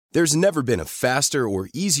There's never been a faster or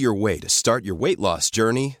easier way to start your weight loss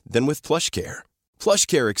journey than with PlushCare.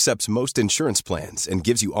 PlushCare accepts most insurance plans and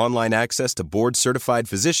gives you online access to board-certified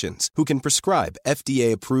physicians who can prescribe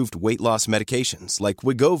FDA-approved weight loss medications like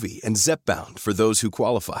Wegovy and Zepbound for those who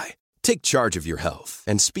qualify. Take charge of your health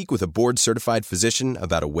and speak with a board-certified physician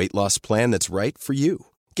about a weight loss plan that's right for you.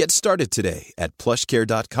 Get started today at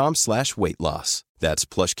plushcare.com/weight-loss. That's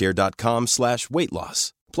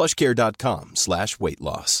plushcare.com/weight-loss.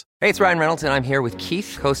 plushcare.com/weight-loss. Hey, it's Ryan Reynolds, and I'm here with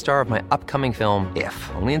Keith, co-star of my upcoming film, If,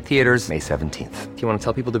 only in theaters May 17th. Do you want to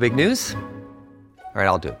tell people the big news? All right,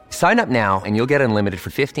 I'll do it. Sign up now and you'll get unlimited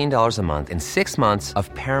for $15 a month and 6 months of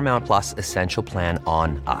Paramount Plus Essential Plan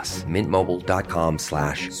on us.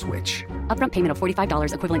 MintMobile.com/switch. Upfront payment of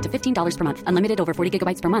 $45 equivalent to $15 per month. Unlimited over 40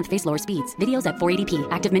 gigabytes per month. Face lower speeds. Videos at 480p.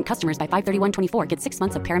 Active Mint customers by 531.24 get 6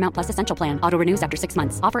 months of Paramount Plus Essential Plan. Auto renews after 6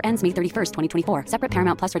 months. Offer ends May 31st, 2024. Separate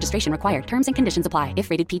Paramount Plus registration required. Terms and conditions apply if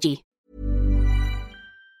rated PG.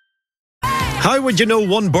 How would you know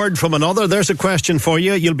one bird from another? There's a question for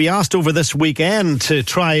you. You'll be asked over this weekend to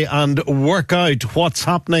try and work out what's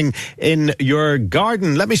happening in your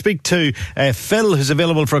garden. Let me speak to Phil, who's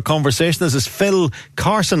available for a conversation. This is Phil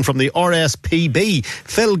Carson from the RSPB.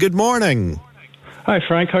 Phil, good morning. Hi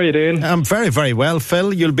Frank, how are you doing? I'm very, very well,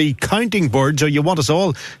 Phil. You'll be counting birds, or you want us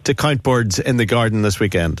all to count birds in the garden this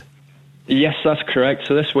weekend? Yes, that's correct.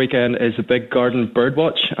 So this weekend is a big garden bird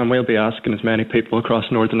watch, and we'll be asking as many people across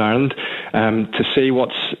Northern Ireland to see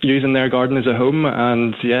what's using their garden as a home,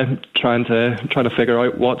 and trying to figure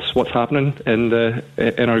out what's happening in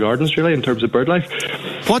our gardens really in terms of bird life.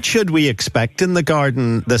 What should we expect in the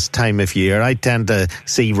garden this time of year? I tend to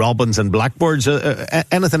see robins and blackbirds.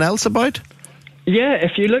 Anything else about? Yeah,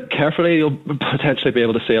 if you look carefully, you'll potentially be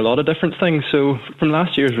able to see a lot of different things. So from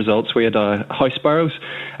last year's results, we had house sparrows.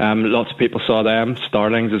 Lots of people saw them,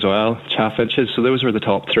 starlings as well, chaffinches. So those were the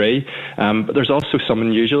top three. But there's also some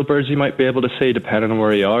unusual birds you might be able to see depending on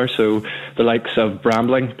where you are. So the likes of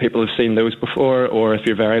brambling, people have seen those before, or if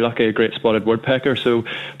you're very lucky, a great spotted woodpecker. So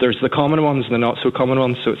there's the common ones and the not so common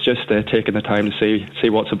ones. So it's just taking the time to see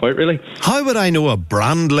what's about really. How would I know a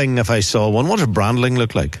brambling if I saw one? What does a brambling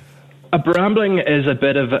look like? A brambling is a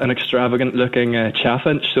bit of an extravagant-looking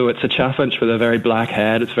chaffinch. So it's a chaffinch with a very black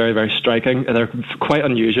head. It's very, very striking. They're quite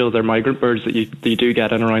unusual. They're migrant birds that you do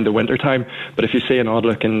get in around the winter time. But if you see an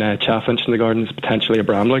odd-looking chaffinch in the garden, it's potentially a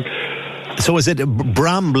brambling. So is it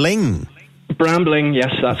brambling? Brambling,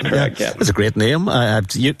 yes, that's correct. Yeah. That's a great name.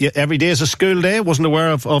 Every day is a school day. Wasn't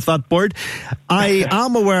aware of that bird. I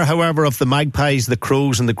am aware, however, of the magpies, the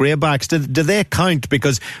crows and the greybacks. Do they count?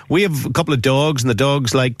 Because we have a couple of dogs, and the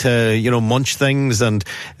dogs like to, munch things, and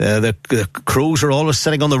the crows are always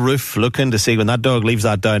sitting on the roof looking to see when that dog leaves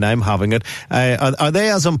that down, I'm having it. Are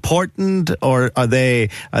they as important, or are they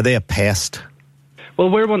a pest? Well,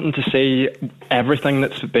 we're wanting to see everything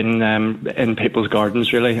that's been in people's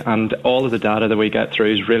gardens, really, and all of the data that we get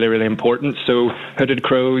through is really, really important. So hooded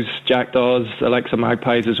crows, jackdaws, the likes of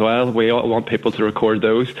magpies as well, we all want people to record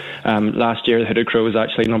those. Last year, the hooded crow was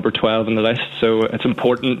actually number 12 on the list, so it's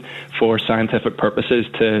important for scientific purposes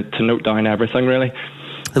to note down everything, really.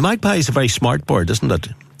 The magpie is a very smart bird, isn't it?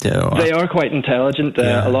 They are quite intelligent.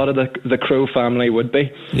 A lot of the crow family would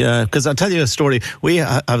be. Yeah, because I'll tell you a story. We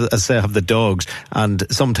have the dogs, and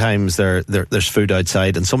sometimes there's food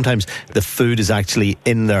outside, and sometimes the food is actually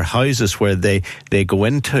in their houses where they go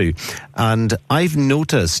into. And I've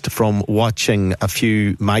noticed from watching a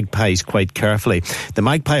few magpies quite carefully, the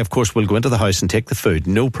magpie, of course, will go into the house and take the food,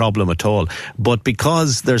 no problem at all. But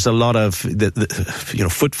because there's a lot of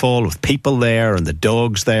footfall with people there and the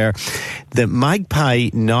dogs there, the magpie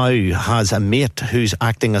now has a mate who's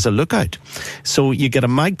acting as a lookout. So you get a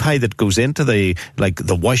magpie that goes into the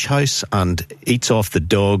wash house and eats off the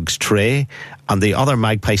dog's tray, and the other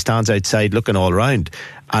magpie stands outside looking all around.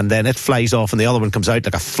 And then it flies off, and the other one comes out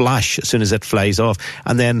like a flash as soon as it flies off.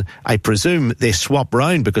 And then I presume they swap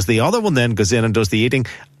round, because the other one then goes in and does the eating,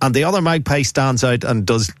 and the other magpie stands out and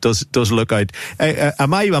does look out.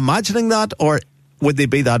 Am I imagining that, or would they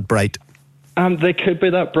be that bright? They could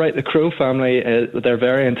be that bright. The crow family, they're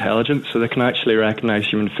very intelligent, so they can actually recognise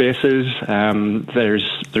human faces. There's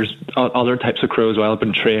other types of crows as well have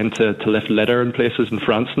been trained to lift litter in places in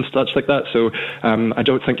France and such like that. So I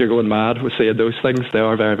don't think you're going mad with saying those things. They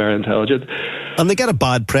are very, very intelligent. And they get a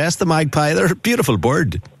bad press, the magpie. They're a beautiful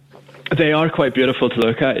bird. They are quite beautiful to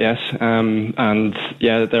look at, yes. And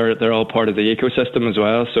yeah, they're all part of the ecosystem as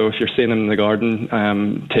well. So if you're seeing them in the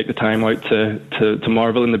garden, take the time out to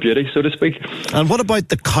marvel in the beauty, so to speak. And what about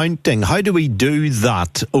the counting? How do we do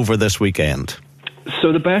that over this weekend?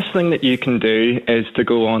 So the best thing that you can do is to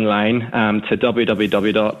go online to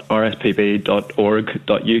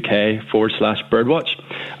www.rspb.org.uk/birdwatch,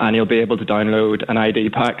 and you'll be able to download an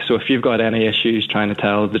ID pack. So if you've got any issues trying to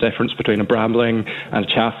tell the difference between a brambling and a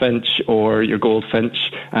chaffinch, or your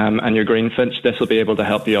goldfinch and your greenfinch, this will be able to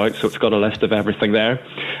help you out. So it's got a list of everything there.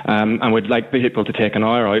 And we'd like people to take an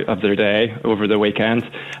hour out of their day over the weekend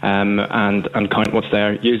and count what's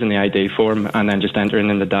there using the ID form, and then just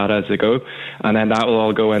entering in the data as they go. And then that will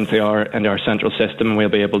all go into our central system, and we'll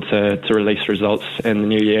be able to release results in the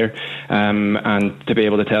new year, and to be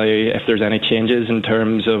able to tell you if there's any changes in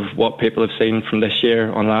terms of what people have seen from this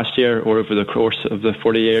year on last year, or over the course of the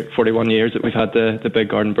 41 years that we've had the Big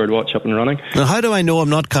Garden Birdwatch up and running. Now, how do I know I'm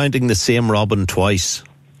not counting the same robin twice?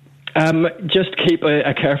 Just keep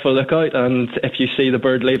a careful lookout, and if you see the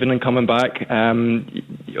bird leaving and coming back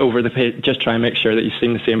over the page, just try and make sure that you've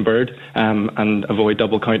seen the same bird, and avoid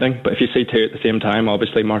double counting. But if you see two at the same time,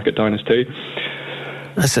 obviously mark it down as two.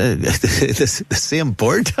 That's the same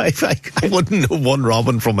bird. I wouldn't know one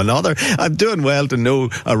robin from another. I'm doing well to know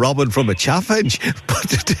a robin from a chaffinch,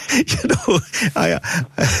 but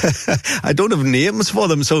I don't have names for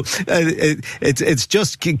them. So it's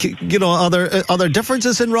just, are there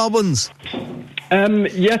differences in robins?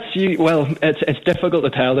 Yes, it's difficult to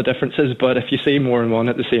tell the differences, but if you see more than one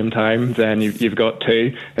at the same time, then you've got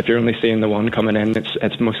two. If you're only seeing the one coming in,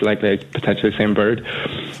 it's most likely potentially the same bird.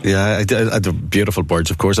 Yeah, they're beautiful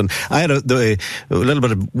birds, of course. And I had a little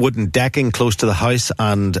bit of wooden decking close to the house,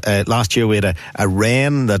 and last year we had a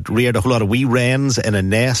wren that reared a whole lot of wee wrens in a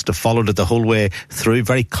nest, followed it the whole way through.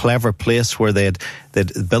 Very clever place where they'd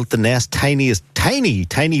built the nest, tiny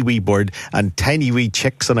wee bird, and tiny wee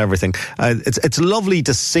chicks and everything. It's lovely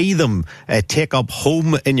to see them take up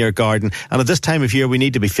home in your garden, and at this time of year we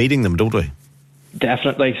need to be feeding them, don't we?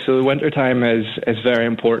 Definitely. So the winter time is very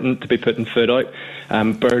important to be putting food out.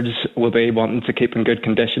 Birds will be wanting to keep in good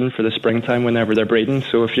condition for the springtime whenever they're breeding.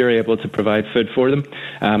 So if you're able to provide food for them,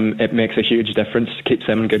 it makes a huge difference. Keeps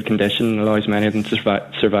them in good condition and allows many of them to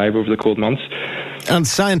survive over the cold months. And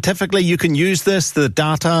scientifically, you can use this. The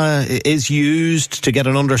data is used to get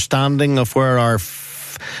an understanding of where our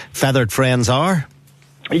feathered friends are.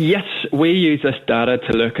 Yes, we use this data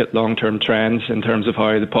to look at long-term trends in terms of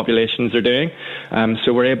how the populations are doing.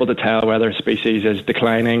 So we're able to tell whether a species is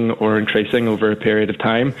declining or increasing over a period of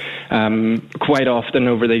time. Quite often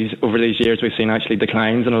over these years, we've seen actually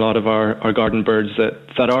declines in a lot of our garden birds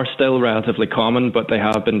that are still relatively common, but they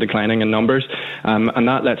have been declining in numbers. And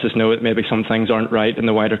that lets us know that maybe some things aren't right in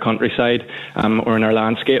the wider countryside or in our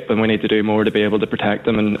landscape, and we need to do more to be able to protect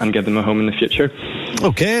them and give them a home in the future.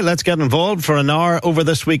 Okay, let's get involved for an hour over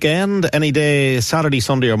this weekend. Any day, Saturday,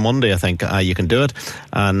 Sunday or Monday, I think you can do it.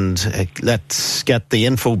 And let's get the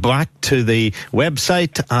info back to the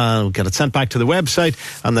website. Get it sent back to the website,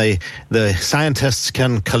 and the scientists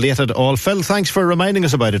can collate it all. Phil, thanks for reminding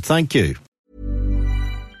us about it. Thank you.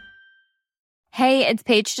 Hey, it's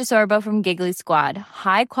Paige DeSorbo from Giggly Squad.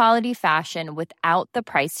 High quality fashion without the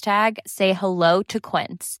price tag. Say hello to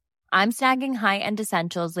Quince. I'm snagging high-end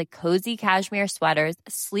essentials like cozy cashmere sweaters,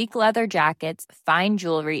 sleek leather jackets, fine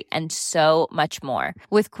jewelry, and so much more.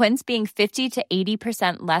 With Quince being 50 to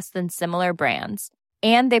 80% less than similar brands.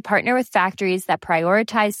 And they partner with factories that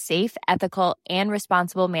prioritize safe, ethical, and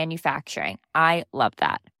responsible manufacturing. I love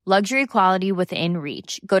that. Luxury quality within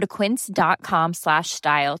reach. Go to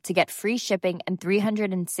quince.com/style to get free shipping and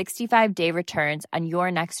 365-day returns on your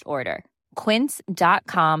next order.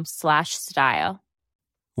 Quince.com/style.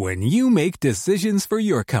 When you make decisions for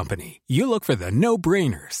your company, you look for the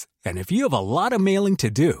no-brainers. And if you have a lot of mailing to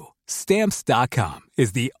do, Stamps.com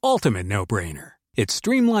is the ultimate no-brainer. It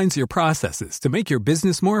streamlines your processes to make your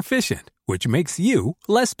business more efficient, which makes you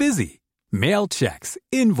less busy. Mail checks,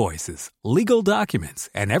 invoices, legal documents,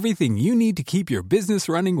 and everything you need to keep your business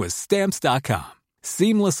running with Stamps.com.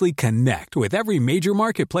 Seamlessly connect with every major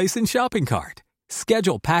marketplace and shopping cart.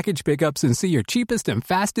 Schedule package pickups and see your cheapest and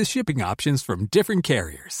fastest shipping options from different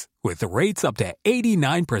carriers, with rates up to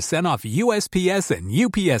 89% off USPS and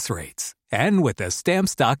UPS rates. And with the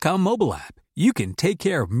Stamps.com mobile app, you can take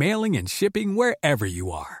care of mailing and shipping wherever you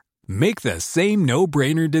are. Make the same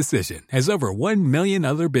no-brainer decision as over 1 million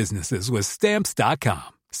other businesses with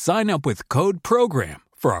Stamps.com. Sign up with code PROGRAM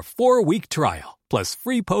for a 4-week trial, plus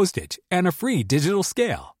free postage and a free digital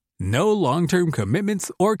scale. No long-term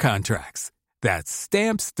commitments or contracts. That's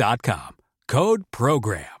Stamps.com. Code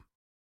PROGRAM.